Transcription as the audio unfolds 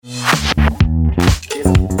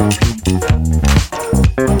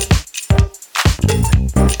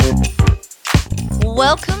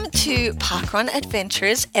Parkrun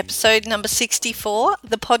Adventures, episode number 64,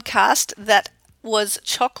 the podcast that was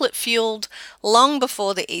chocolate-fueled long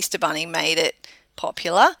before the Easter Bunny made it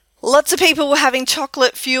popular. Lots of people were having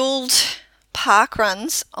chocolate-fueled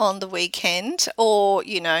parkruns on the weekend, or,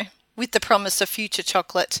 you know, with the promise of future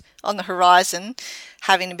chocolate on the horizon,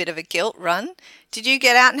 having a bit of a guilt run. Did you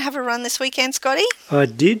get out and have a run this weekend, Scotty? I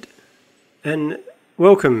did, and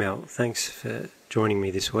welcome, Mel. Thanks for joining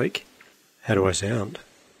me this week. How do I sound?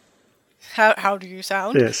 How do you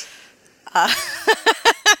sound? Yes.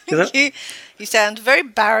 You sound very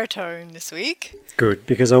baritone this week. Good,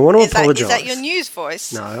 because I want to apologise. Is that your news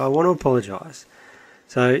voice? No, I want to apologise.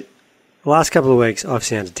 So, the last couple of weeks I've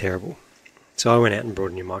sounded terrible. So I went out and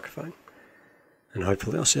brought a new microphone. And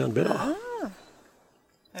hopefully I'll sound better. Ah,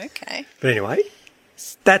 okay. But anyway,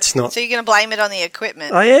 that's not... So you're going to blame it on the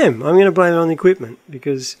equipment? I am. I'm going to blame it on the equipment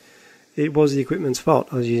because it was the equipment's fault.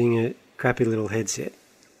 I was using a crappy little headset.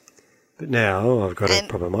 But now I've got a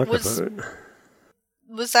proper microphone.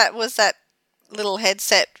 Was that little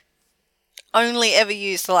headset only ever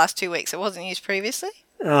used the last 2 weeks? It wasn't used previously?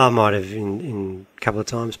 I might have in a couple of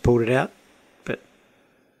times pulled it out, but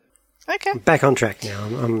okay. I'm back on track now.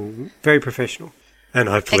 I'm very professional and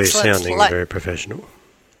hopefully sounding very professional.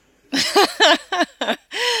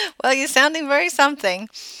 Well, you're sounding very something.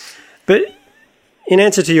 But in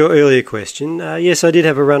answer to your earlier question, yes, I did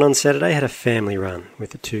have a run on Saturday. I had a family run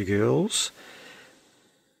with the two girls.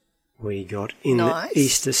 We got in the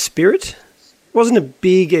Easter spirit. It wasn't a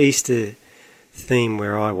big Easter theme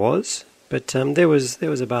where I was, but there was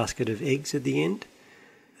a basket of eggs at the end,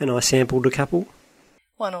 and I sampled a couple.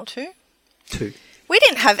 One or two? Two. We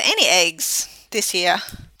didn't have any eggs this year.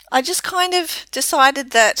 I just kind of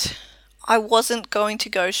decided that I wasn't going to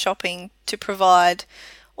go shopping to provide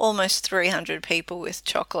almost 300 people with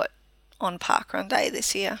chocolate on Parkrun Day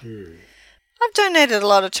this year. I've donated a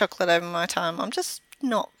lot of chocolate over my time. I'm just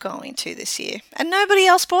not going to this year. And nobody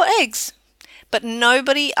else bought eggs. But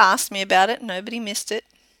nobody asked me about it. Nobody missed it.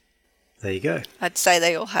 There you go. I'd say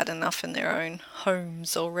they all had enough in their own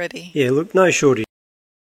homes already. Yeah, look, no shortage.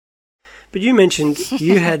 But you mentioned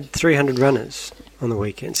you had 300 runners on the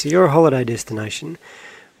weekend. So you're a holiday destination,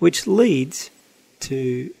 which leads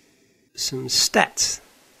to some stats.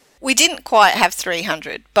 We didn't quite have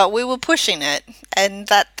 300, but we were pushing it, and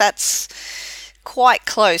that's quite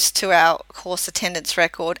close to our course attendance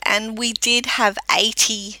record. And we did have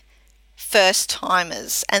 80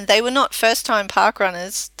 first-timers, and they were not first-time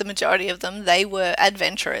parkrunners, the majority of them. They were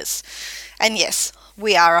adventurers. And yes,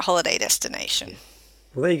 we are a holiday destination.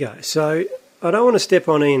 Well, there you go. So I don't want to step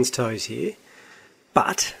on Ian's toes here,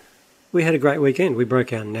 but we had a great weekend. We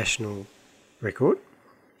broke our national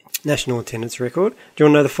attendance record. Do you want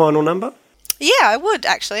to know the final number? Yeah, I would,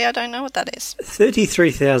 actually. I don't know what that is.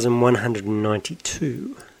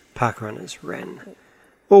 33,192 parkrunners ran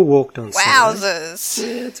or walked on Saturday. Wowzers.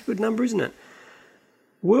 Yeah, it's a good number, isn't it?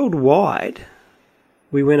 Worldwide,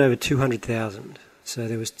 we went over 200,000. So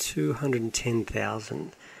there was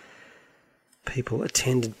 210,000 people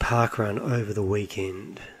attended parkrun over the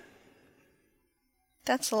weekend.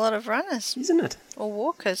 That's a lot of runners. Isn't it? Or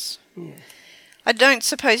walkers. Yeah. I don't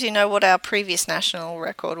suppose you know what our previous national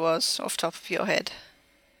record was off the top of your head.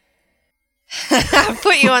 I've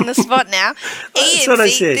put you on the spot now. Ian,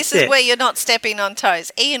 this is where you're not stepping on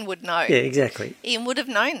toes. Ian would know. Yeah, exactly. Ian would have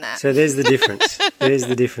known that. So there's the difference. There's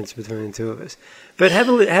the difference between the two of us. But have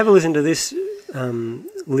a listen to this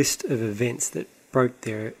list of events that broke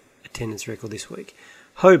their attendance record this week.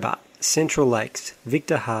 Hobart, Central Lakes,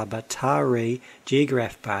 Victor Harbour, Taree,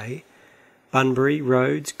 Geograph Bay, Bunbury,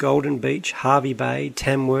 Rhodes, Golden Beach, Harvey Bay,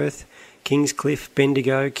 Tamworth, Kingscliff,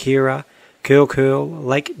 Bendigo, Kira, Curl,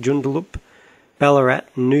 Lake Joondalup, Ballarat,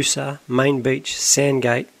 Noosa, Main Beach,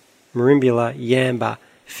 Sandgate, Merimbula, Yamba,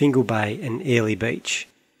 Fingal Bay and Airlie Beach.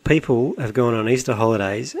 People have gone on Easter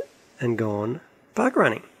holidays and gone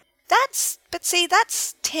parkrunning. That's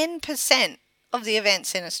 10% of the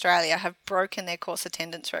events in Australia have broken their course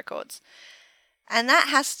attendance records. And that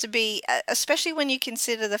has to be, especially when you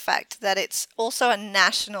consider the fact that it's also a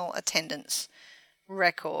national attendance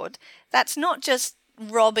record. That's not just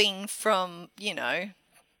robbing from, I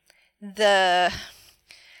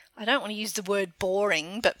don't want to use the word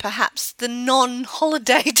boring, but perhaps the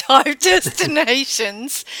non-holiday type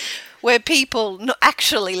destinations where people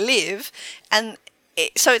actually live. And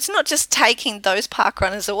so it's not just taking those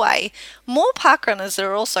parkrunners away. More parkrunners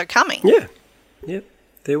are also coming. Yeah, yep.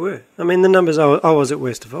 There were. I mean, the numbers, I was at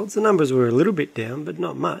Westerfolds, the numbers were a little bit down, but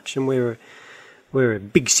not much. And we're a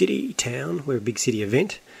big city town. We're a big city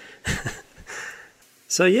event.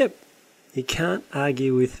 So, yep, you can't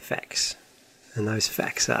argue with facts. And those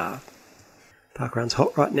facts are parkrun's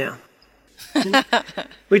hot right now.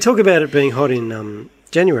 We talk about it being hot in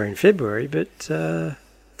January and February, but to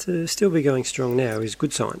still be going strong now is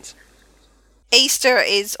good signs. Easter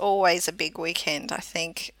is always a big weekend, I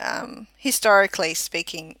think. Historically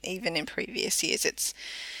speaking, even in previous years, it's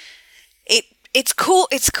cool.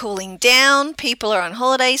 It's cooling down. People are on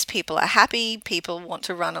holidays. People are happy. People want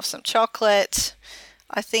to run off some chocolate.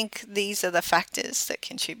 I think these are the factors that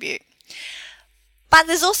contribute. But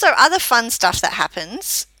there's also other fun stuff that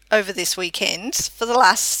happens over this weekend. For the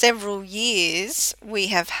last several years, we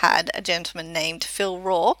have had a gentleman named Phil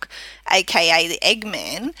Rourke, aka the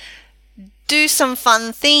Eggman, do some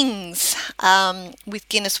fun things with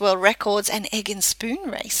Guinness World Records and egg and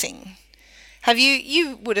spoon racing.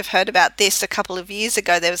 You would have heard about this a couple of years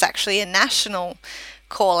ago. There was actually a national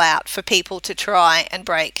call out for people to try and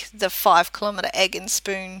break the 5-kilometre egg and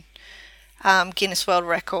spoon Guinness World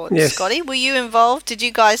Record. Yes. Scotty, were you involved? Did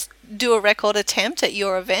you guys do a record attempt at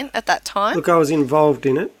your event at that time? Look, I was involved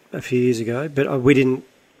in it a few years ago, but we didn't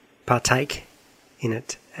partake in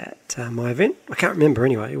it at my event. I can't remember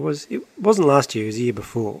anyway. It wasn't last year, it was the year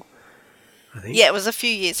before, I think. Yeah, it was a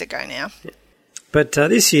few years ago now. Yeah. But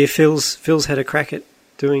this year, Phil's had a crack at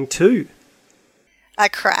doing 2. A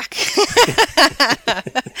crack.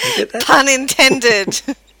 Pun intended.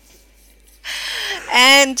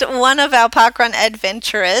 And one of our parkrun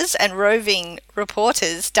adventurers and roving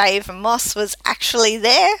reporters, Dave Moss, was actually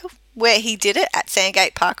there where he did it at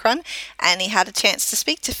Sandgate Parkrun, and he had a chance to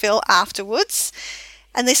speak to Phil afterwards,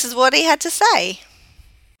 and this is what he had to say.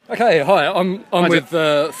 Okay, hi, I'm with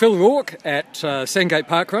Phil Rourke at Sandgate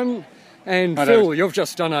Parkrun. And Phil, you've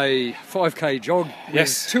just done a 5k jog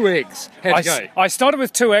with 2 eggs. How'd you go? I started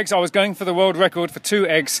with 2 eggs. I was going for the world record for 2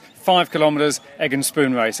 eggs, 5 kilometres, egg and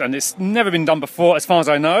spoon race. And it's never been done before, as far as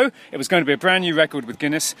I know. It was going to be a brand new record with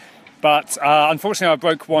Guinness. But unfortunately, I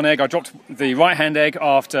broke 1 egg. I dropped the right-hand egg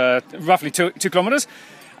after roughly 2 kilometres.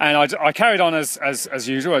 And I carried on as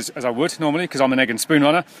usual, as I would normally, because I'm an egg and spoon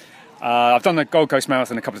runner. I've done the Gold Coast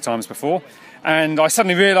Marathon a couple of times before. And I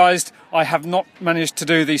suddenly realised I have not managed to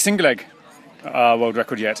do the single egg world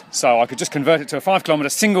record yet. So I could just convert it to a 5-kilometre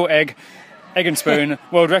single egg and spoon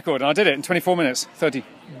world record. And I did it in 24 minutes, 30.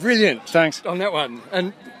 Brilliant. Thanks. On that one.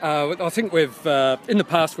 And I think we've, in the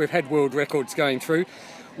past, we've had world records going through.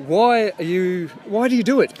 Why do you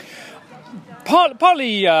do it?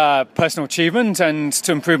 Partly personal achievement and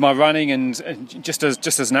to improve my running and just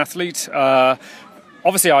as an athlete.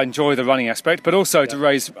 Obviously, I enjoy the running aspect, but also to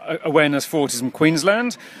raise awareness for Autism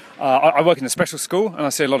Queensland. I work in a special school, and I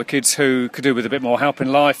see a lot of kids who could do with a bit more help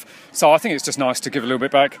in life. So I think it's just nice to give a little bit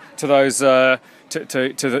back to those,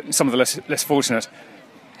 some of the less fortunate.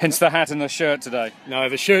 Hence the hat and the shirt today. No,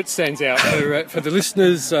 the shirt stands out. For the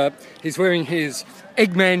listeners, he's wearing his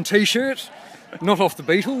Eggman T-shirt. Not off the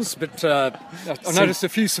Beatles, but I noticed a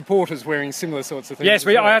few supporters wearing similar sorts of things. Yes,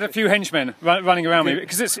 I had a few henchmen running around me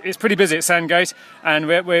because it's pretty busy at Sandgate, and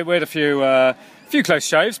we had a few close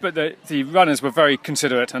shaves, but the runners were very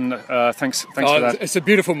considerate, and thanks for that. It's a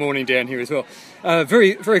beautiful morning down here as well.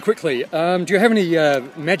 Very, very quickly, do you have any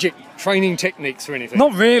magic training techniques or anything?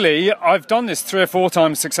 Not really. I've done this 3 or 4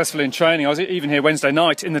 times successfully in training. I was even here Wednesday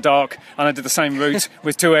night in the dark, and I did the same route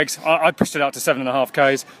with 2 eggs. I pushed it out to 7.5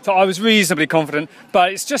 k's, so I was reasonably confident.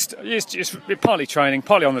 But it's partly training,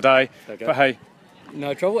 partly on the day. Okay. But hey,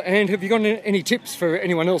 no trouble. And have you got any tips for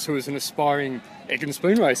anyone else who is an aspiring egg and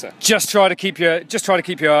spoon racer? Just try to keep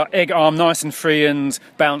your egg arm nice and free and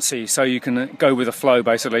bouncy, so you can go with the flow.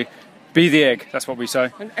 Basically, be the egg. That's what we say.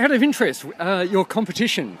 And out of interest, your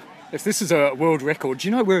competition. If this is a world record, do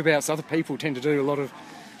you know whereabouts other people tend to do a lot of?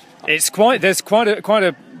 There's quite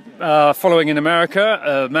a following in America.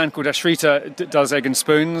 A man called Ashrita does egg and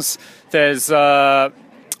spoons. There's a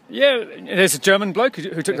German bloke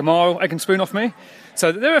who took the mile egg and spoon off me.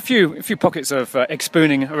 So there are a few pockets of egg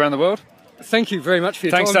spooning around the world. Thanks very much for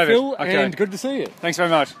your time, David. Phil, okay. And good to see you. Thanks very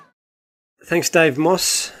much. Thanks, Dave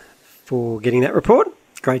Moss, for getting that report.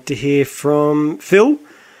 Great to hear from Phil,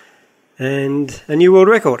 and a new world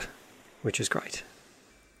record, which is great.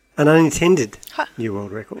 An unintended new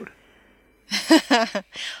world record.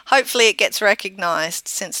 Hopefully it gets recognised,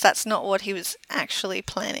 since that's not what he was actually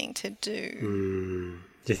planning to do.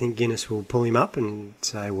 Do you think Guinness will pull him up and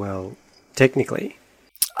say, well, technically?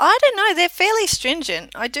 I don't know. They're fairly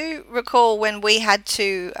stringent. I do recall when we had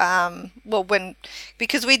to,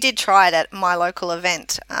 because we did try it at my local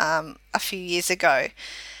event a few years ago,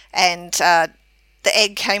 and the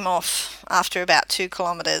egg came off after about 2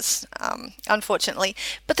 kilometres, unfortunately.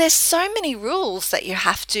 But there's so many rules that you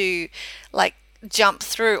have to, jump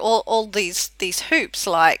through all these hoops.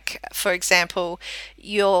 Like, for example,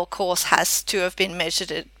 your course has to have been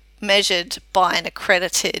measured measured by an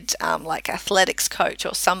accredited like athletics coach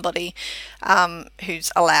or somebody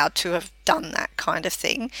who's allowed to have done that kind of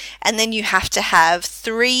thing. And then you have to have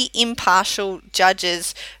 3 impartial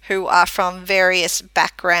judges who are from various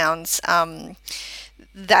backgrounds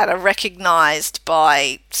that are recognised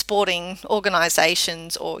by sporting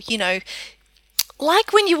organisations, or, you know,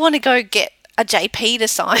 like when you want to go get a JP to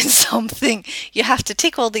sign something, you have to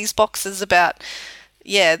tick all these boxes about,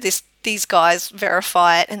 these guys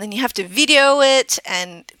verify it, and then you have to video it,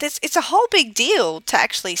 and it's a whole big deal to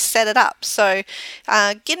actually set it up. So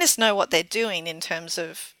Guinness know what they're doing in terms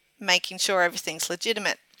of making sure everything's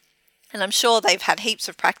legitimate. And I'm sure they've had heaps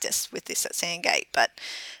of practice with this at Sandgate, but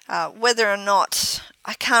whether or not,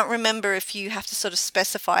 I can't remember if you have to sort of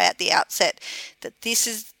specify at the outset that this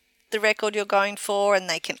is the record you're going for and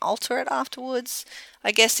they can alter it afterwards.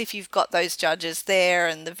 I guess if you've got those judges there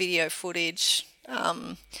and the video footage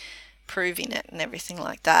proving it and everything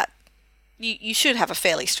like that, you should have a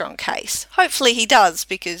fairly strong case. Hopefully he does,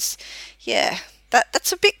 because,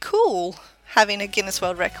 that's a bit cool, having a Guinness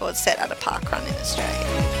World Record set at a parkrun in Australia.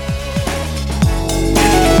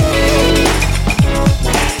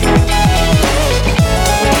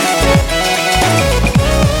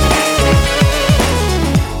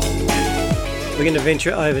 We're going to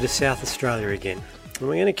venture over to South Australia again, and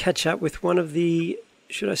we're going to catch up with one of the,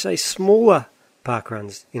 should I say, smaller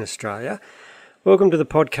parkruns in Australia. Welcome to the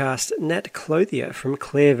podcast, Nat Clothier from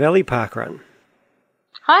Clare Valley Parkrun.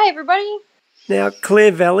 Hi, everybody. Now,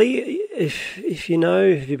 Clare Valley, if you know,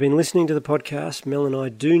 if you've been listening to the podcast, Mel and I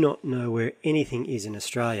do not know where anything is in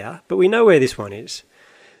Australia, but we know where this one is,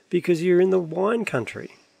 because you're in the wine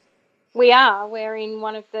country. We are. We're in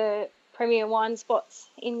one of the premier wine spots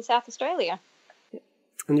in South Australia.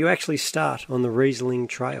 And you actually start on the Riesling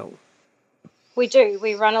Trail. We do.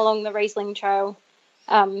 We run along the Riesling Trail,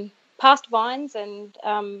 past vines and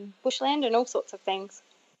bushland and all sorts of things.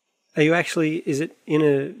 Are you actually, is it in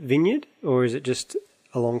a vineyard, or is it just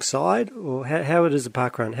alongside, or how is the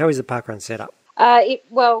parkrun set up?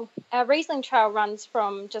 Our Riesling Trail runs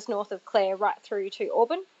from just north of Clare right through to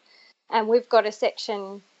Auburn, and we've got a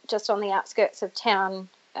section just on the outskirts of town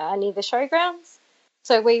near the showgrounds.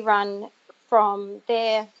 So we run from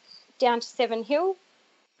there down to Seven Hill,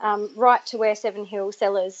 right to where Seven Hill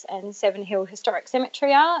Cellars and Seven Hill Historic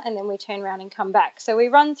Cemetery are, and then we turn around and come back. So we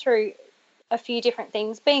run through a few different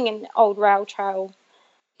things. Being an old rail trail,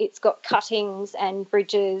 it's got cuttings and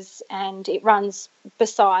bridges, and it runs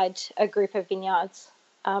beside a group of vineyards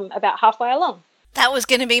about halfway along. That was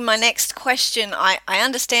going to be my next question. I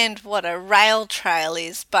understand what a rail trail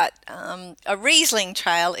is, but a Riesling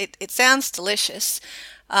trail, it sounds delicious.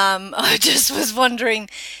 I just was wondering,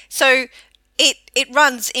 so it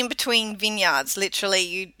runs in between vineyards,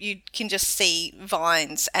 literally. You can just see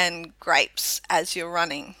vines and grapes as you're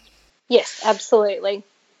running. Yes, absolutely.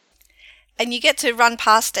 And you get to run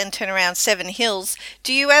past and turn around Seven Hills.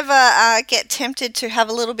 Do you ever get tempted to have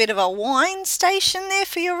a little bit of a wine station there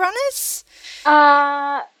for your runners?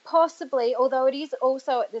 Possibly, although it is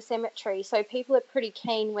also at the cemetery, so people are pretty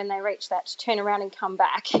keen when they reach that to turn around and come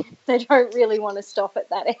back. They don't really want to stop at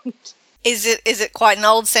that end. Is it quite an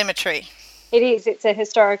old cemetery? It is. It's a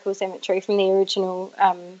historical cemetery from the original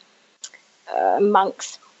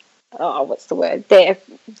monks. Oh, what's the word?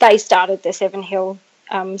 They started the Seven Hill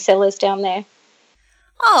cellars down there.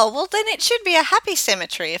 Oh, well then it should be a happy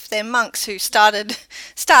cemetery if they're monks who started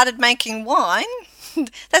making wine.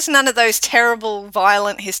 That's none of those terrible,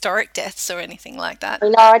 violent, historic deaths or anything like that.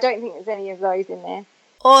 No, I don't think there's any of those in there.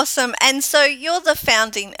 Awesome. And so you're the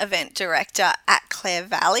founding event director at Clare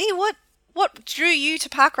Valley. What drew you to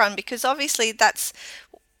parkrun? Because obviously that's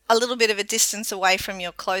a little bit of a distance away from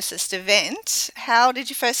your closest event. How did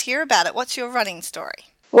you first hear about it? What's your running story?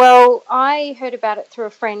 Well, I heard about it through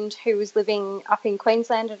a friend who was living up in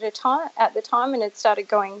Queensland at the time and had started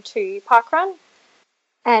going to parkrun.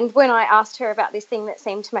 And when I asked her about this thing that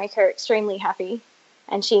seemed to make her extremely happy,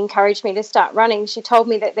 and she encouraged me to start running, she told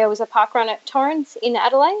me that there was a parkrun at Torrens in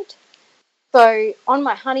Adelaide. So on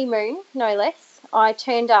my honeymoon, no less, I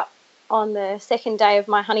turned up on the second day of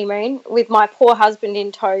my honeymoon with my poor husband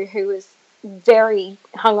in tow, who was very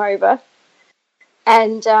hungover,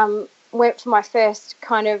 and went for my first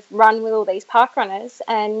kind of run with all these parkrunners.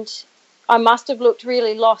 And I must have looked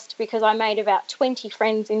really lost, because I made about 20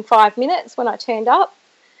 friends in 5 minutes when I turned up.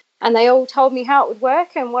 And they all told me how it would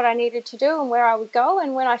work and what I needed to do and where I would go.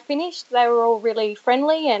 And when I finished, they were all really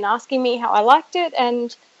friendly and asking me how I liked it.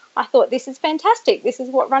 And I thought, this is fantastic. This is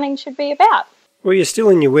what running should be about. Well, you're still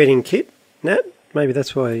in your wedding kit, Nat? Maybe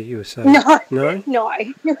that's why you were so... No. No?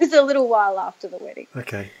 It was a little while after the wedding.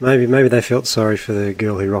 Okay. Maybe they felt sorry for the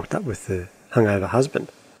girl who rocked up with the hungover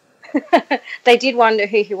husband. They did wonder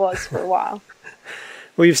who he was for a while.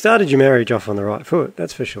 Well, you've started your marriage off on the right foot,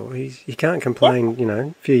 that's for sure. You can't complain,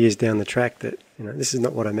 a few years down the track that, this is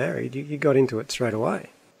not what I married. You got into it straight away.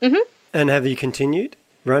 Mm-hmm. And have you continued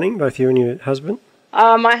running, both you and your husband?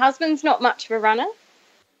 My husband's not much of a runner,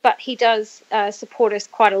 but he does support us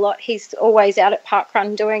quite a lot. He's always out at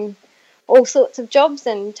parkrun doing all sorts of jobs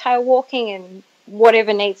and tail walking and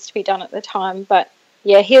whatever needs to be done at the time. But,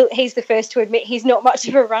 yeah, he's the first to admit he's not much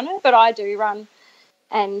of a runner, but I do run.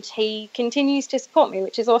 And he continues to support me,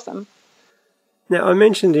 which is awesome. Now, I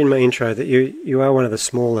mentioned in my intro that you are one of the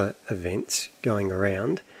smaller events going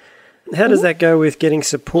around. How does that go with getting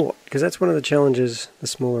support? Because that's one of the challenges the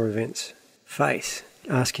smaller events face,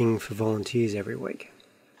 asking for volunteers every week.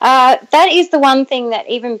 That is the one thing that,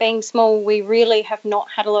 even being small, we really have not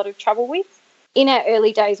had a lot of trouble with. In our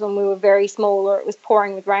early days when we were very small, or it was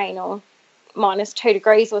pouring with rain or -2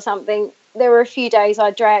 degrees or something, there were a few days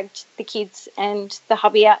I dragged the kids and the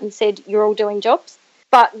hubby out and said, you're all doing jobs.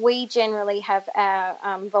 But we generally have our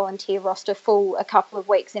volunteer roster full a couple of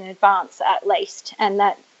weeks in advance at least, and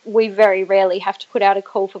that we very rarely have to put out a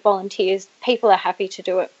call for volunteers. People are happy to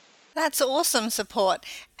do it. That's awesome support.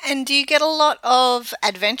 And do you get a lot of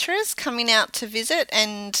adventurers coming out to visit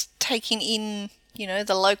and taking in,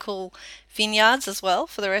 the local vineyards as well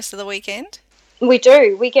for the rest of the weekend? We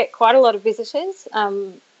do. We get quite a lot of visitors.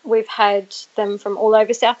 We've had them from all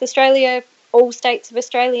over South Australia, all states of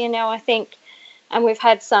Australia now, I think. And we've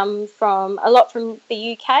had a lot from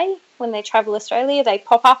the UK. When they travel Australia, they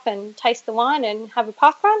pop up and taste the wine and have a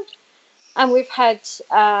parkrun. And we've had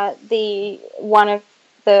one of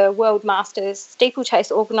the World Masters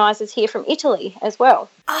steeplechase organisers here from Italy as well.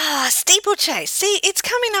 Steeplechase. See, it's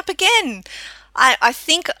coming up again. I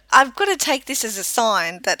think I've got to take this as a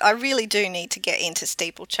sign that I really do need to get into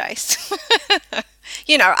steeplechase.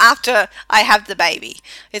 After I have the baby.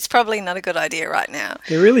 It's probably not a good idea right now.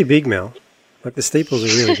 They're really big, Mel. Like, the steeples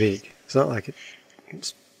are really big. It's not like you can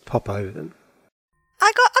just pop over them.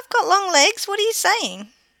 I've got long legs. What are you saying?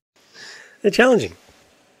 They're challenging.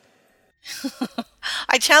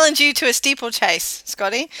 I challenge you to a steeplechase,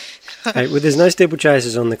 Scotty. Hey, well, there's no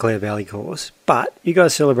steeplechases on the Clare Valley course, but you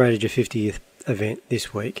guys celebrated your 50th event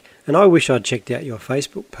this week, and I wish I'd checked out your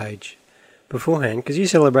Facebook page beforehand, because you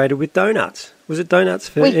celebrated with donuts. Was it donuts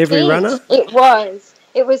for every runner? It was.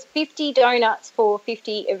 It was 50 donuts for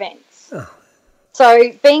 50 events. Oh.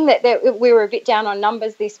 So being that we were a bit down on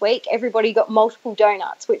numbers this week, everybody got multiple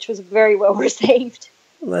donuts, which was very well received.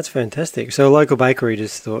 Well, that's fantastic. So a local bakery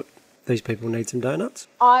just thought, these people need some donuts?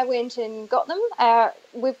 I went and got them.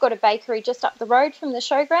 We've got a bakery just up the road from the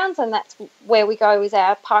showgrounds, and that's where we go as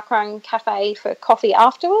our parkrun cafe for coffee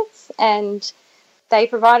afterwards. And they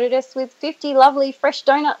provided us with 50 lovely fresh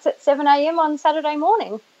donuts at 7 a.m. on Saturday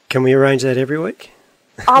morning. Can we arrange that every week?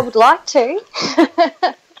 I would like to.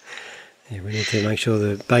 Yeah, we need to make sure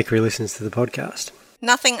the bakery listens to the podcast.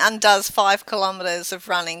 Nothing undoes 5 kilometres of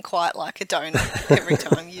running quite like a donut every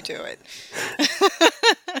time you do it.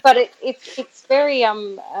 But it's very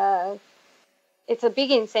it's a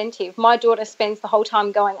big incentive. My daughter spends the whole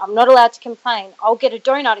time going, I'm not allowed to complain. I'll get a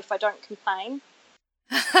donut if I don't complain.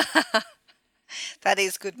 That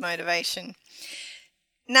is good motivation.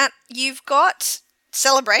 Nat, you've got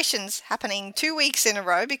celebrations happening 2 weeks in a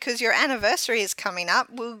row because your anniversary is coming up.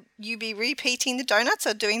 Will you be repeating the donuts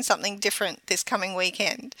or doing something different this coming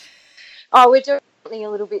weekend? Oh, we're doing something a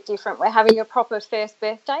little bit different. We're having a proper first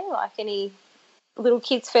birthday, like any little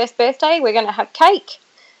kid's first birthday. We're going to have cake,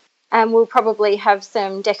 and we'll probably have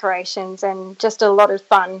some decorations and just a lot of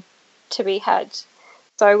fun to be had.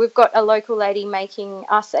 So we've got a local lady making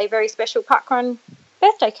us a very special parkrun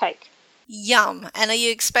birthday cake. Yum. And are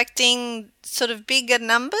you expecting sort of bigger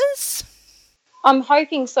numbers? I'm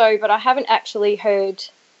hoping so, but I haven't actually heard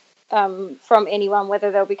from anyone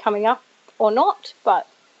whether they'll be coming up or not, but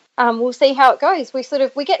we'll see how it goes.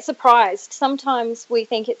 We get surprised. Sometimes we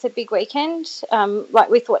think it's a big weekend, like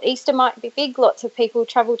we thought Easter might be big. Lots of people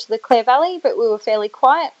travel to the Clare Valley, but we were fairly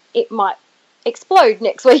quiet. It might explode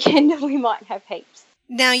next weekend and we might have heaps.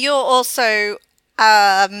 Now, you're also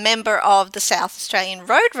a member of the South Australian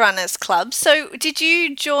Roadrunners Club. So did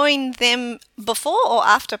you join them before or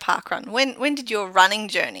after parkrun? When did your running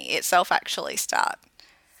journey itself actually start?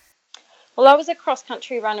 Well, I was a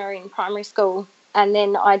cross-country runner in primary school, and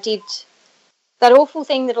then I did that awful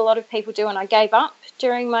thing that a lot of people do, and I gave up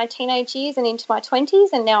during my teenage years and into my 20s,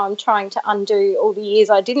 and now I'm trying to undo all the years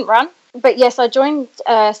I didn't run. But yes, I joined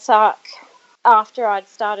SARC after I'd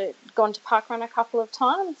gone to parkrun a couple of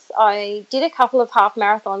times. I did a couple of half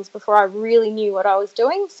marathons before I really knew what I was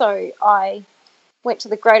doing, so I went to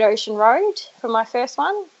the Great Ocean Road for my first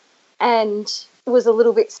one, and was a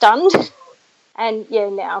little bit stunned. And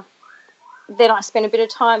now then I spent a bit of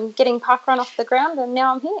time getting parkrun off the ground, and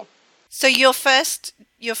now I'm here. So your first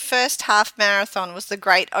half marathon was the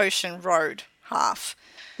Great Ocean Road half.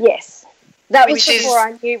 Yes. That was before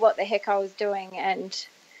I knew what the heck I was doing and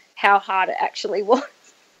how hard it actually was.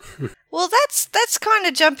 Well, that's kind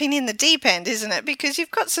of jumping in the deep end, isn't it? Because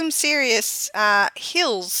you've got some serious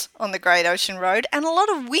hills on the Great Ocean Road and a lot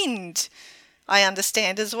of wind, I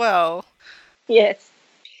understand, as well. Yes.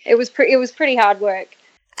 It was pretty hard work.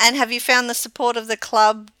 And have you found the support of the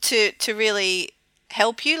club to really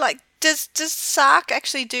help you? Like, does SARC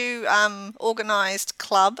actually do organised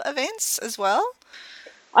club events as well?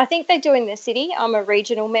 I think they do in the city. I'm a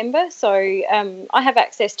regional member, so I have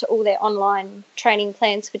access to all their online training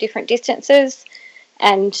plans for different distances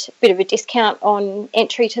and a bit of a discount on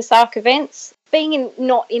entry to SARC events. Being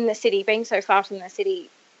not in the city, being so far from the city,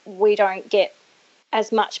 we don't get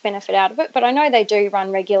as much benefit out of it, but I know they do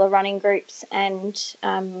run regular running groups and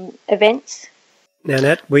events. Now,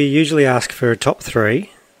 Nat, we usually ask for a top 3.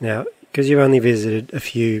 Now, because you've only visited a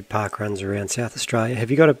few parkruns around South Australia, have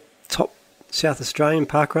you got a top South Australian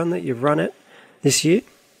parkrun that you've run at this year?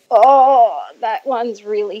 Oh, that one's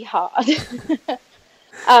really hard.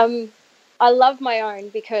 I love my own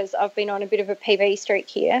because I've been on a bit of a PB streak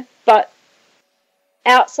here, but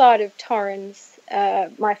outside of Torrens,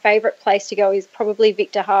 my favourite place to go is probably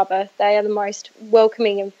Victor Harbour. They are the most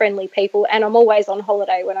welcoming and friendly people, and I'm always on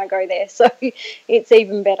holiday when I go there, so it's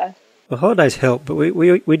even better. Well, holidays help, but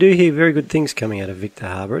we do hear very good things coming out of Victor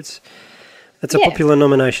Harbour. It's a popular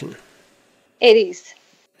nomination. It is.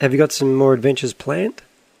 Have you got some more adventures planned?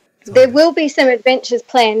 There will be some adventures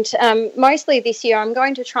planned. Mostly this year I'm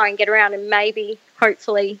going to try and get around and maybe,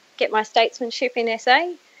 hopefully, get my statesmanship in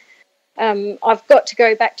SA. I've got to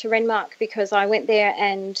go back to Renmark because I went there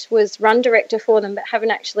and was run director for them but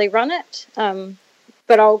haven't actually run it.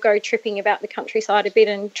 But I'll go tripping about the countryside a bit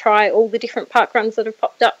and try all the different park runs that have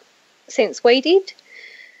popped up since we did.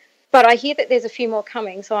 But I hear that there's a few more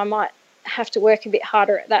coming, so I might have to work a bit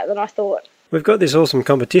harder at that than I thought. We've got this awesome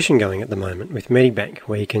competition going at the moment with Medibank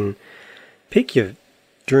where you can pick your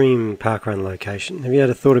dream parkrun location. Have you had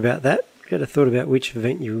a thought about that? Have you had a thought about which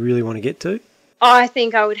event you really want to get to? I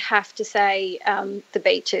think I would have to say the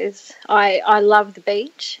beaches. I love the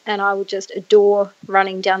beach and I would just adore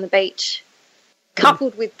running down the beach.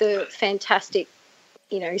 Coupled with the fantastic,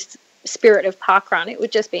 spirit of parkrun, it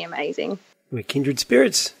would just be amazing. We're kindred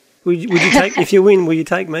spirits. Would you take, if you win, will you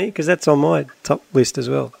take me? Because that's on my top list as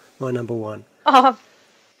well, my number 1. Oh,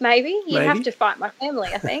 maybe. You'd have to fight my family,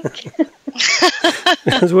 I think.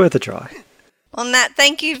 It was worth a try. Well, Nat,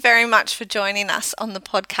 thank you very much for joining us on the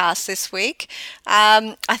podcast this week.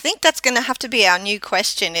 I think that's going to have to be our new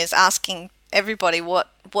question, is asking everybody what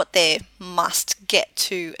their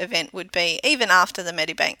must-get-to event would be, even after the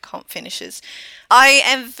Medibank comp finishes. I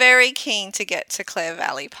am very keen to get to Clare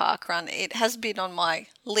Valley Parkrun. It has been on my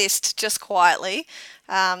list just quietly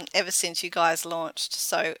ever since you guys launched,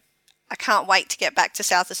 so I can't wait to get back to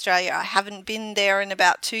South Australia. I haven't been there in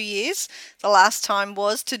about 2 years. The last time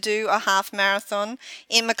was to do a half marathon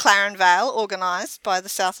in McLaren Vale, organised by the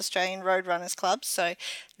South Australian Road Runners Club. So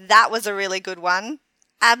that was a really good one.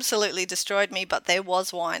 Absolutely destroyed me, but there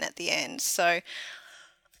was wine at the end. So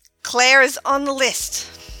Claire is on the list.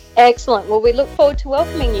 Excellent. Well, we look forward to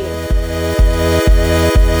welcoming you.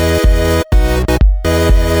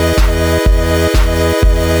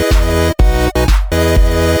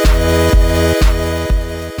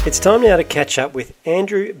 It's time now to catch up with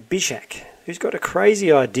Andrew Biszczak, who's got a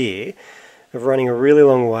crazy idea of running a really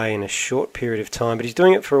long way in a short period of time, but he's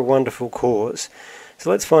doing it for a wonderful cause. So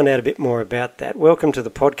let's find out a bit more about that. Welcome to the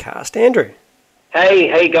podcast, Andrew. Hey,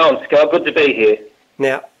 how you going, Scott? Good to be here.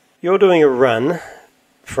 Now, you're doing a run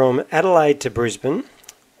from Adelaide to Brisbane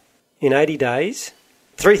in 80 days,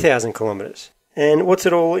 3,000 kilometres. And what's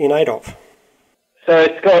it all in aid of? So,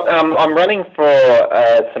 Scott, I'm running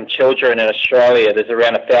for some children in Australia. There's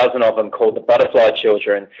around 1,000 of them called the butterfly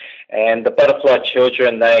children. And the butterfly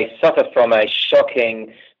children, they suffer from a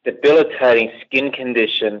shocking, debilitating skin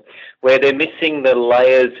condition where they're missing the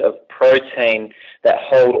layers of protein that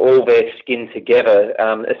hold all their skin together.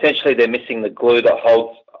 Essentially, they're missing the glue that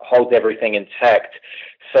holds everything intact.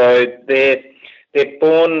 So they're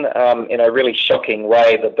born in a really shocking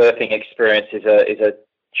way. The birthing experience is a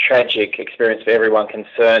tragic experience for everyone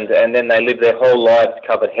concerned, and then they live their whole lives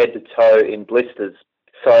covered head to toe in blisters.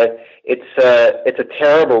 So it's a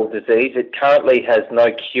terrible disease. It currently has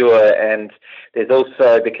no cure, and there's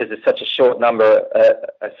also, because there's such a small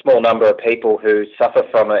number of people who suffer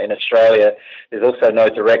from it in Australia, there's also no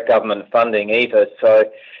direct government funding either. So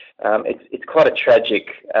it's quite a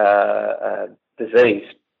tragic disease.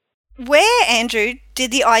 Where, Andrew,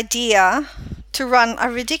 did the idea to run a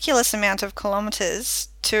ridiculous amount of kilometres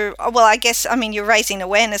you're raising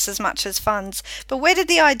awareness as much as funds, but where did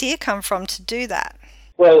the idea come from to do that?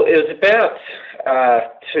 Well, it was about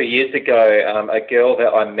 2 years ago, a girl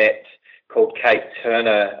that I met called Kate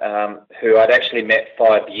Turner, who I'd actually met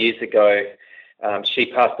 5 years ago. She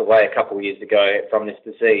passed away a couple of years ago from this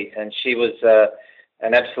disease, and she was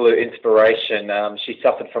an absolute inspiration. She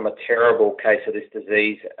suffered from a terrible case of this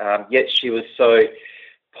disease, yet she was so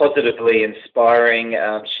positively inspiring.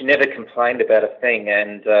 She never complained about a thing,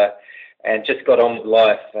 and just got on with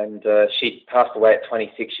life. And she passed away at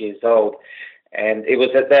 26 years old. And it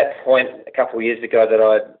was at that point a couple of years ago that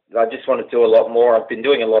I just wanted to do a lot more. I've been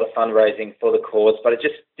doing a lot of fundraising for the cause, but it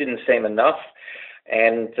just didn't seem enough.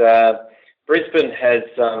 And Brisbane has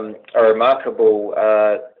a remarkable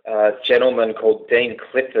gentleman called Dean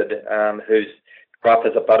Clifford, who's grew up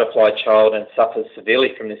as a butterfly child and suffers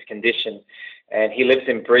severely from this condition. And he lives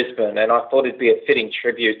in Brisbane, and I thought it'd be a fitting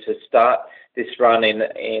tribute to start this run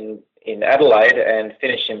in Adelaide and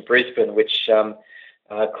finish in Brisbane, which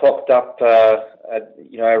clocked up,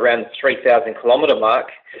 around 3,000 kilometre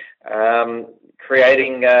mark,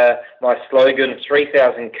 creating my slogan,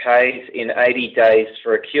 3,000 Ks in 80 days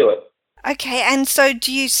for a cure. Okay, and so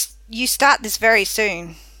do you start this very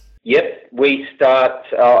soon? Yep, we start,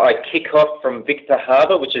 I kick off from Victor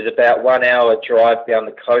Harbour, which is about 1 hour drive down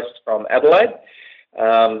the coast from Adelaide,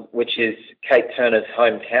 which is Kate Turner's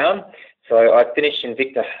hometown. So I finish in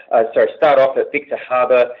start off at Victor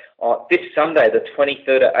Harbour on this Sunday, the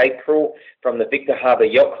 23rd of April, from the Victor Harbour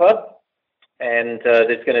Yacht Club. And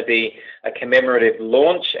there's going to be a commemorative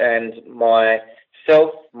launch, and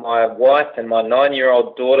myself, my wife and my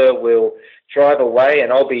 9-year-old daughter will drive away,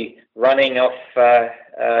 and I'll be running off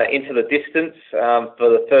into the distance for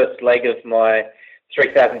the first leg of my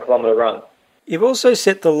 3,000 kilometre run. You've also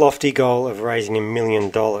set the lofty goal of raising $1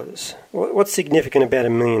 million. What's significant about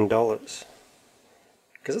 $1 million?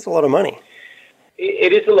 Because it's a lot of money.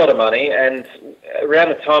 It is a lot of money, and around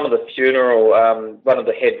the time of the funeral, one of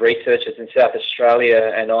the head researchers in South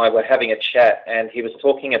Australia and I were having a chat, and he was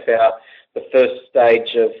talking about the first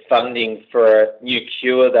stage of funding for a new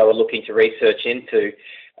cure they were looking to research into.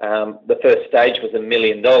 The first stage was $1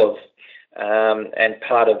 million, and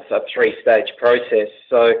part of a 3-stage process.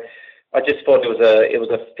 So I just thought it was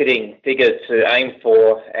a fitting figure to aim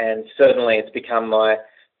for, and certainly it's become my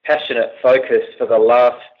passionate focus for the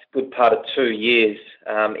last good part of 2 years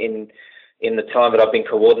in the time that I've been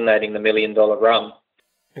coordinating the $1 million run.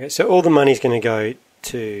 Okay, so all the money's going to go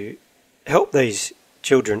to help these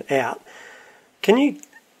children out. Can you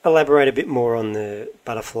elaborate a bit more on the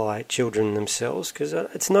butterfly children themselves? Because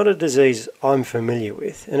it's not a disease I'm familiar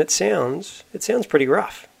with, and it sounds pretty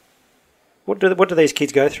rough. What do these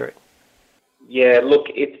kids go through? Yeah, look,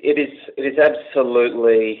 it is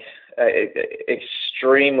absolutely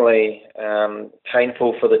extremely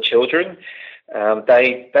painful for the children.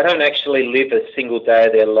 They don't actually live a single day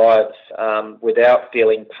of their lives without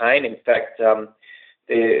feeling pain. In fact,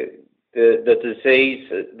 the disease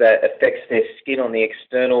that affects their skin on the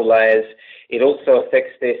external layers, it also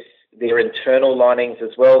affects their internal linings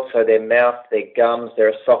as well, so their mouth, their gums, their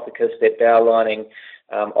esophagus, their bowel lining,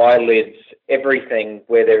 eyelids, everything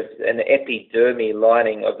where there's an epidermy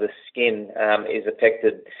lining of the skin is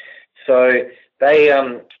affected. So they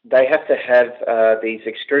have to have these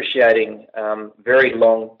excruciating, very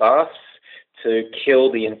long baths to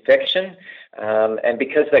kill the infection. And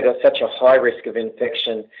because they've got such a high risk of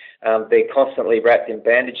infection, they're constantly wrapped in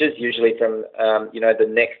bandages, usually from the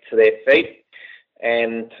neck to their feet.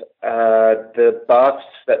 And the baths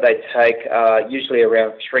that they take are usually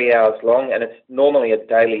around 3 hours long, and it's normally a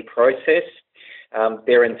daily process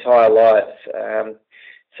their entire lives.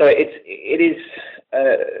 So it is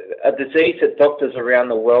a disease that doctors around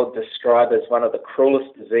the world describe as one of the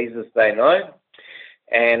cruelest diseases they know.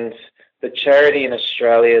 And the charity in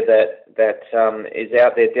Australia that is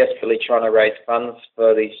out there desperately trying to raise funds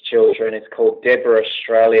for these children is called Deborah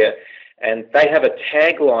Australia, and they have a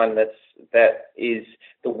tagline that is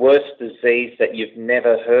the worst disease that you've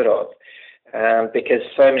never heard of, because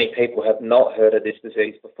so many people have not heard of this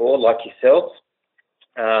disease before, like yourselves,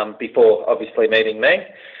 before obviously meeting me.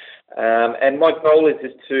 And my goal is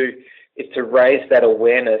to raise that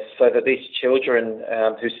awareness so that these children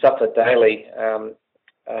who suffer daily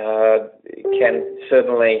can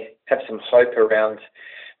certainly have some hope around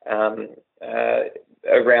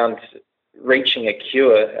reaching a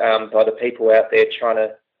cure by the people out there trying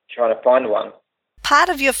to find one. part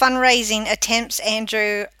of your fundraising attempts,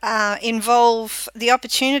 Andrew, involve the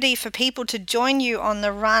opportunity for people to join you on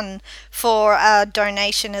the run for a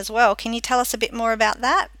donation as well. Can you tell us a bit more about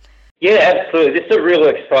that? Yeah, absolutely. This is a real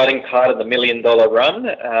exciting part of the $1 Million Run.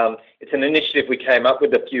 It's an initiative we came up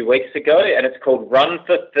with a few weeks ago, and it's called Run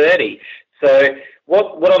for 30. So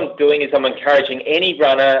what I'm doing is I'm encouraging any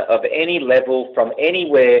runner of any level from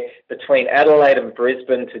anywhere between Adelaide and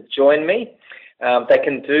Brisbane to join me. They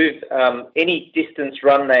can do any distance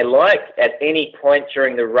run they like at any point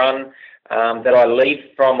during the run that I leave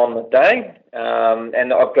from on the day.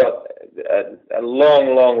 And I've got a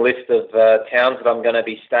long list of towns that I'm going to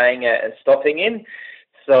be staying at and stopping in.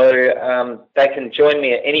 So they can join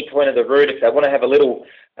me at any point of the route. If they want to have a little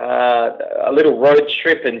road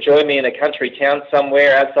trip and join me in a country town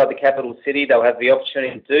somewhere outside the capital city, they'll have the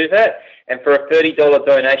opportunity to do that. And for a $30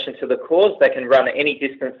 donation to the cause, they can run any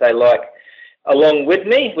distance they like along with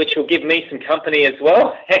me, which will give me some company as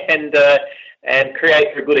well, and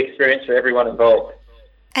create a good experience for everyone involved.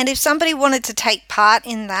 And if somebody wanted to take part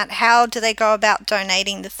in that, how do they go about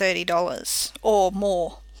donating the $30 or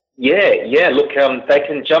more? Yeah. Look, they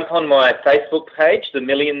can jump on my Facebook page, The $1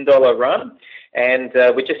 Million Run, and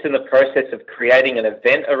we're just in the process of creating an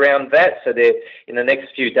event around that. So in the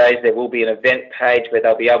next few days, there will be an event page where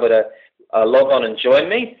they'll be able to log on and join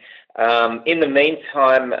me. In the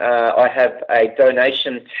meantime, I have a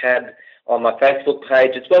donation tab on my Facebook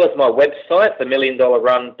page as well as my website,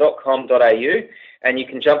 themilliondollarrun.com.au, and you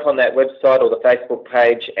can jump on that website or the Facebook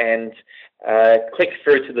page and click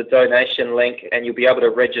through to the donation link, and you'll be able to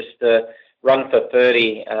register Run for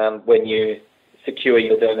 30 when you secure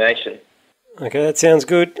your donation. Okay, that sounds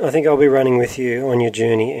good. I think I'll be running with you on your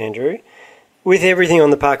journey, Andrew. With everything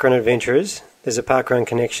on the Parkrun Adventurers, there's a parkrun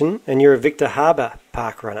connection, and you're a Victor Harbour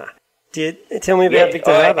parkrunner. Tell me about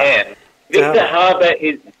Victor Harbour. Yes, I am. Victor Harbour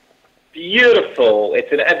is beautiful.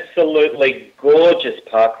 It's an absolutely gorgeous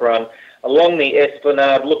parkrun along the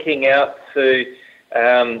Esplanade, looking out to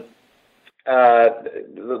the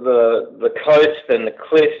coast and the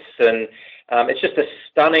cliffs, and it's just a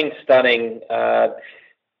stunning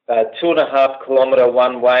 2.5 kilometre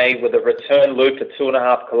one way with a return loop of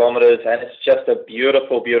 2.5 kilometres, and it's just a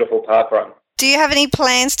beautiful parkrun. Do you have any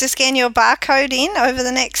plans to scan your barcode in over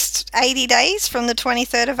the next 80 days from the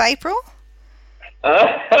 23rd of April?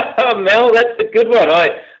 Mel, that's a good one.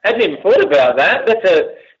 I hadn't even thought about that.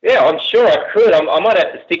 I'm sure I could. I might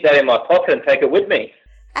have to stick that in my pocket and take it with me.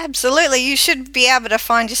 Absolutely. You should be able to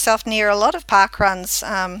find yourself near a lot of parkruns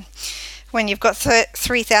when you've got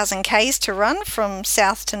 3,000 Ks to run from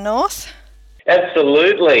south to north.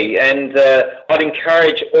 Absolutely. And I'd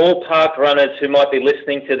encourage all park runners who might be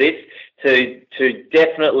listening to this to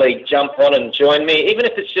definitely jump on and join me, even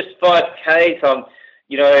if it's just 5Ks.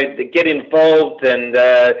 Get involved and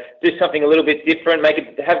do something a little bit different,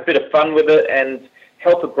 have a bit of fun with it, and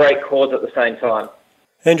help a great cause at the same time.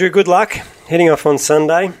 Andrew, good luck heading off on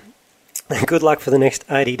Sunday. Good luck for the next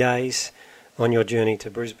 80 days on your journey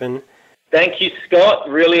to Brisbane. Thank you, Scott.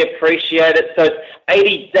 Really appreciate it. So it's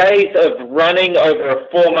 80 days of running over a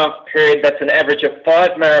 4-month period. That's an average of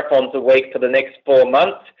 5 marathons a week for the next 4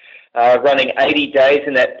 months, running 80 days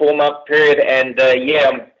in that 4-month period. And,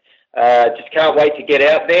 just can't wait to get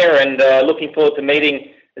out there, and looking forward to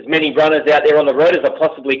meeting as many runners out there on the road as I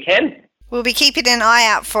possibly can. We'll be keeping an eye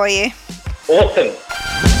out for you. Awesome.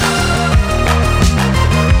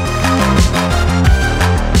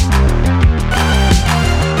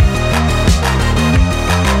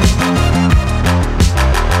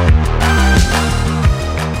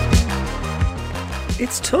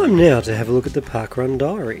 It's time now to have a look at the Parkrun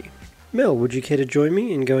Diary. Mel, would you care to join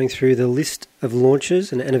me in going through the list of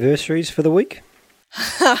launches and anniversaries for the week?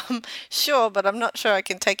 Sure, but I'm not sure I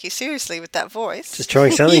can take you seriously with that voice. Just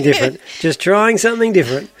trying something different.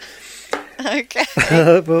 Okay.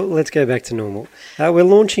 Well, let's go back to normal. We're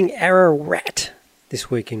launching Ararat this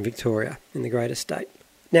week in Victoria, in the Great Estate.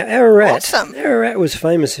 Now, Ararat was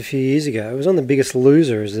famous a few years ago. It was on The Biggest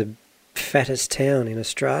Loser as the fattest town in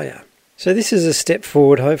Australia. So this is a step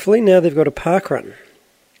forward, hopefully. Now they've got a parkrun.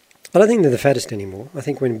 I don't think they're the fattest anymore. I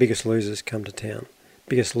think when Biggest Loser come to town,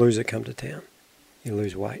 you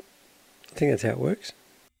lose weight. I think that's how it works.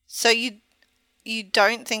 So you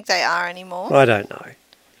don't think they are anymore? I don't know.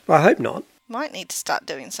 I hope not. Might need to start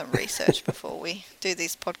doing some research before we do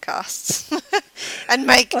these podcasts and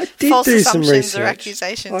make false assumptions or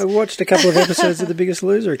accusations. I watched a couple of episodes of The Biggest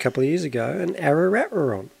Loser a couple of years ago, and Ararat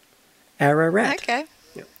were on. Ararat. Okay.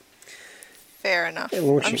 Yep. Fair enough.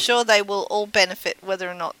 I'm sure they will all benefit whether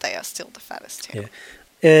or not they are still the fattest town. Yeah.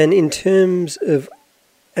 And in terms of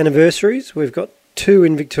anniversaries, we've got 2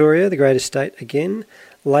 in Victoria, the Great Estate again.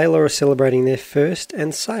 Layla are celebrating their first,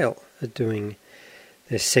 and Sale are doing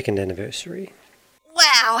their second anniversary.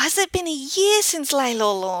 Wow, has it been a year since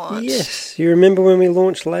Laylaw launched? Yes. You remember when we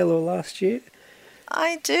launched Layla last year?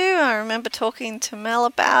 I do. I remember talking to Mel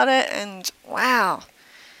about it, and wow,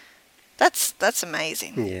 that's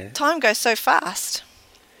amazing. Yeah. Time goes so fast.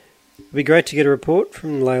 It'd be great to get a report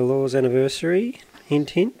from Laylaw's anniversary.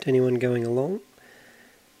 Hint, hint. Anyone going along?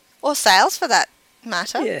 Or sales, for that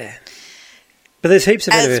matter. Yeah. But there's heaps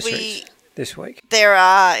of anniversaries this week. There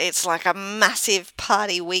are. It's like a massive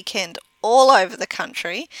party weekend all over the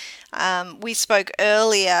country. We spoke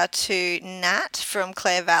earlier to Nat from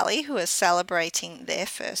Clare Valley, who is celebrating their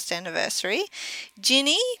first anniversary.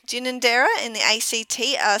 Ginninderra in the ACT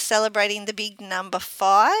are celebrating the big number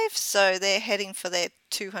 5, so they're heading for their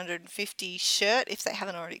 250 shirt. If they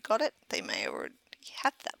haven't already got it, they may already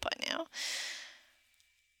have that by now.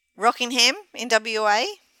 Rockingham in WA,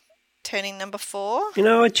 turning number 4. You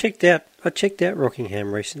know, I checked out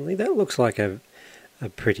Rockingham recently. That looks like a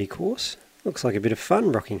pretty course. Looks like a bit of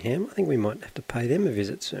fun, Rockingham. I think we might have to pay them a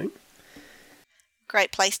visit soon.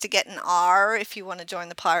 Great place to get an R if you want to join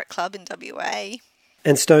the Pirate Club in WA.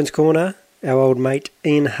 And Stones Corner, our old mate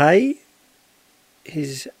Ian Hay,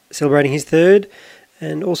 he's celebrating his 3rd,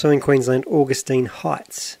 and also in Queensland, Augustine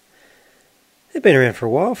Heights. They've been around for a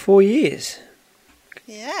while, 4 years.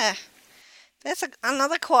 Yeah, that's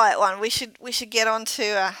another quiet one. We should get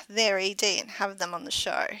onto their ED and have them on the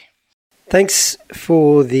show. Thanks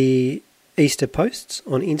for the Easter posts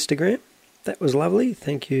on Instagram. That was lovely.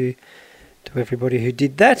 Thank you to everybody who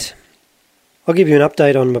did that. I'll give you an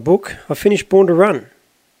update on my book. I finished Born to Run.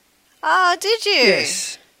 Oh, did you?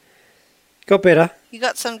 Yes. Got better. You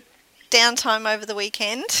got some downtime over the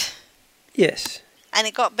weekend? Yes. And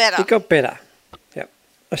it got better? It got better. Yep.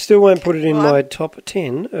 I still won't put it in my top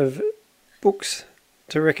 10 of books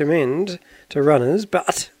to recommend to runners,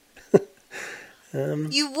 but...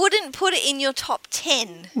 You wouldn't put it in your top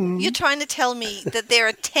 10. You're trying to tell me that there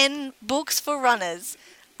are 10 books for runners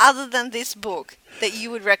other than this book that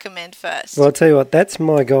you would recommend first. Well, I'll tell you what, that's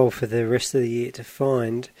my goal for the rest of the year, to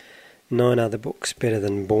find 9 other books better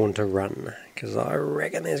than Born to Run, because I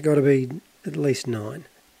reckon there's got to be at least 9.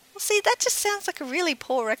 Well, see, that just sounds like a really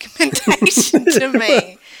poor recommendation to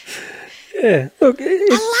me. Yeah, look.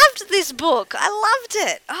 I loved this book. I loved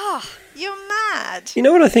it. Oh, you're mad. You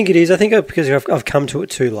know what I think it is? I think because I've come to it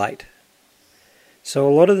too late. So a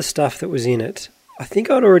lot of the stuff that was in it, I think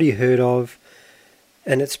I'd already heard of,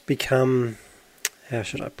 and it's become, how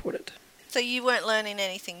should I put it? So you weren't learning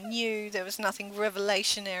anything new? There was nothing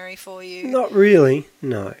revelationary for you? Not really,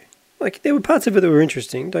 no. Like, there were parts of it that were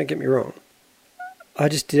interesting, don't get me wrong. I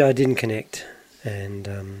didn't connect,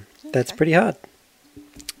 and that's pretty hard.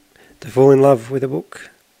 To fall in love with a book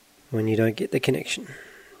when you don't get the connection.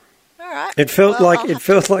 All right. It felt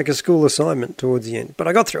like a school assignment towards the end, but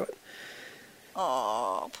I got through it.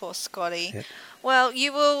 Oh, poor Scotty. Yep. Well,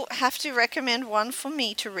 you will have to recommend one for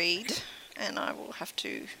me to read, and I will have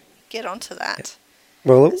to get onto that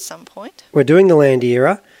at some point. We're doing the Land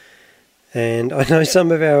Era, and I know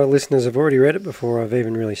some of our listeners have already read it before I've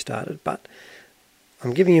even really started, but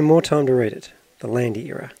I'm giving you more time to read it. The Land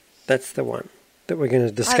Era. That's the one that we're going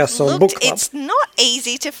to discuss on Book Club. It's not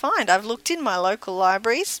easy to find. I've looked in my local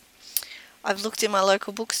libraries. I've looked in my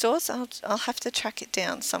local bookstores. I'll have to track it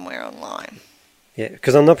down somewhere online. Yeah,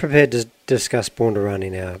 because I'm not prepared to discuss Born to Run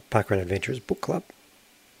in our Parkrun Adventurers Book Club.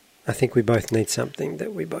 I think we both need something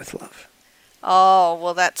that we both love. Oh,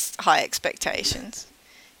 well, that's high expectations.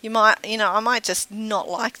 I might just not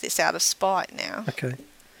like this out of spite now. Okay.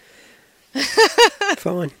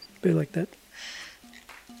 Fine. Be like that.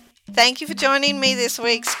 Thank you for joining me this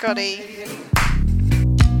week, Scotty.